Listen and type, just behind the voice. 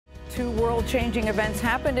Two world-changing events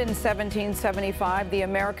happened in 1775. The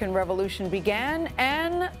American Revolution began,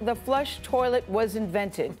 and the flush toilet was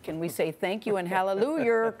invented. Can we say thank you and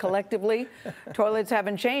hallelujah collectively? Toilets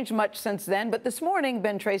haven't changed much since then, but this morning,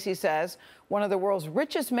 Ben Tracy says, one of the world's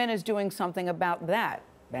richest men is doing something about that.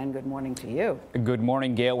 Ben, good morning to you. Good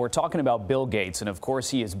morning, Gail. We're talking about Bill Gates, and of course,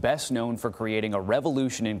 he is best known for creating a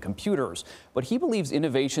revolution in computers. But he believes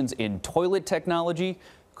innovations in toilet technology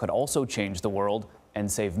could also change the world and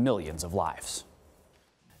save millions of lives.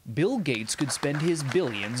 Bill Gates could spend his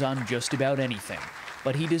billions on just about anything,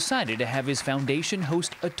 but he decided to have his foundation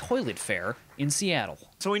host a toilet fair in Seattle.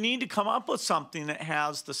 So we need to come up with something that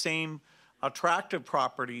has the same attractive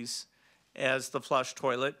properties as the flush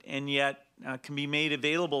toilet and yet can be made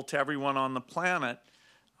available to everyone on the planet.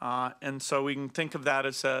 And so we can think of that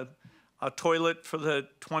as a toilet for the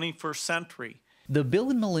 21st century. The Bill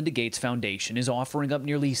and Melinda Gates Foundation is offering up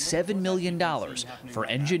nearly $7 million for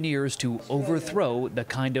engineers to overthrow the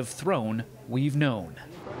kind of throne we've known.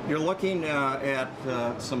 You're looking at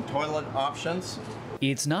some toilet options.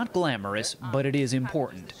 It's not glamorous, but it is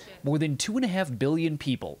important. More than 2.5 billion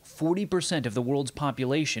people, 40% of the world's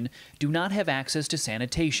population, do not have access to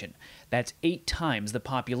sanitation. That's 8 times the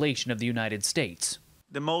population of the United States.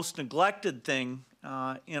 The most neglected thing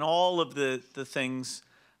in all of the things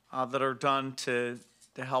that are done to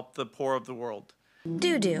help the poor of the world.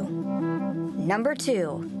 Doo-doo. Number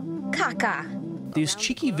 2, caca. This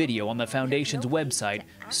cheeky video on the Foundation's website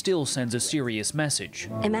still sends a serious message.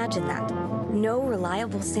 Imagine that. No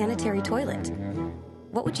reliable sanitary toilet.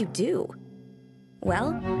 What would you do?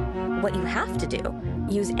 Well, what you have to do,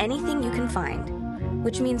 use anything you can find,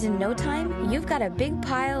 which means in no time, you've got a big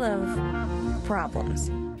pile of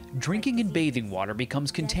problems. Drinking and bathing water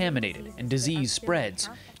becomes contaminated and disease spreads.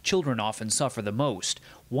 Children often suffer the most.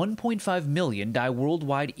 1.5 million die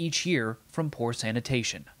worldwide each year from poor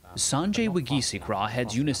sanitation. Sanjay Wagisikra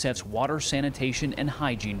heads UNICEF's water, sanitation, and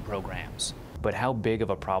hygiene programs. But how big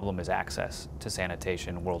of a problem is access to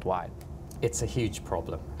sanitation worldwide? It's a huge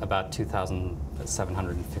problem. About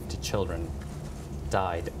 2,750 children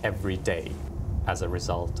died every day as a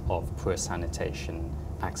result of poor sanitation,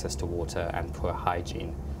 access to water, and poor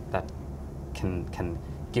hygiene. That can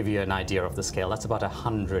give you an idea of the scale. That's about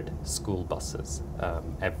 100 school buses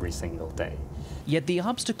every single day. Yet the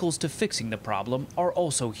obstacles to fixing the problem are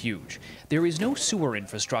also huge. There is no sewer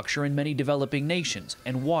infrastructure in many developing nations,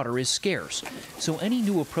 and water is scarce. So any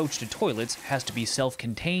new approach to toilets has to be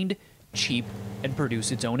self-contained, cheap, and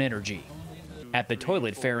produce its own energy. At the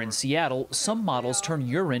toilet fair in Seattle, some models turn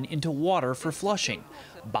urine into water for flushing,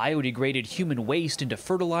 biodegraded human waste into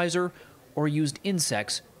fertilizer, or used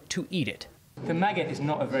insects to eat it. The maggot is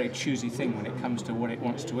not a very choosy thing when it comes to what it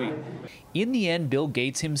wants to eat. In the end, Bill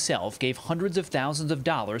Gates himself gave hundreds of thousands of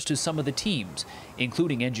dollars to some of the teams,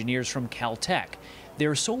 including engineers from Caltech.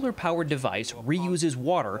 Their solar-powered device reuses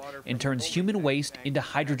water and turns human waste into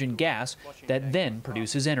hydrogen gas that then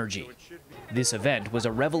produces energy. This event was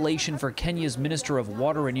a revelation for Kenya's Minister of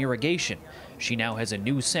Water and Irrigation. She now has a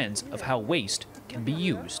new sense of how waste can be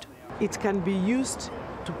used. It can be used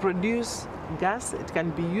to produce gas, it can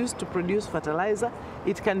be used to produce fertilizer,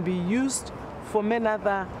 it can be used for many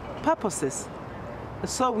other purposes.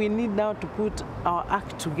 So we need now to put our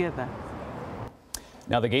act together.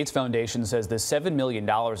 Now, the Gates Foundation says the $7 million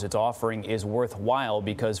it's offering is worthwhile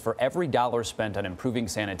because for every dollar spent on improving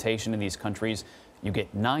sanitation in these countries, you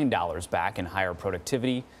get $9 back in higher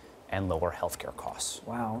productivity and lower healthcare costs.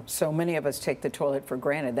 Wow. So many of us take the toilet for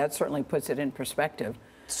granted. That certainly puts it in perspective.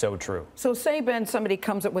 So true. So say, Ben, somebody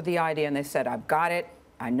comes up with the idea and they said, I've got it,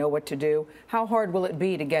 I know what to do. How hard will it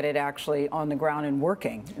be to get it actually on the ground and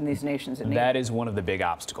working in these nations that need it? That is one of the big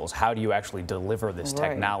obstacles. How do you actually deliver this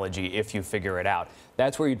technology if you figure it out?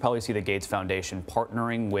 That's where you'd probably see the Gates Foundation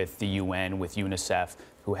partnering with the UN, with UNICEF,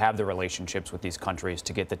 who have the relationships with these countries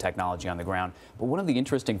to get the technology on the ground. But one of the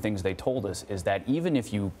interesting things they told us is that even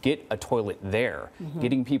if you get a toilet there,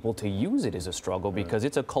 getting people to use it is a struggle because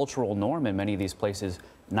it's a cultural norm in many of these places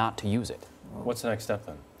not to use it. What's the next step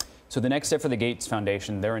then? So the next step for the Gates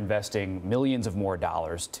Foundation, they're investing millions of more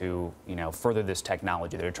dollars to, further this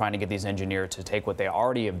technology. They're trying to get these engineers to take what they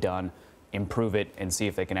already have done, improve it, and see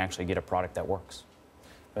if they can actually get a product that works.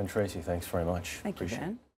 Ben Tracy, thanks very much. Thank you, Ben.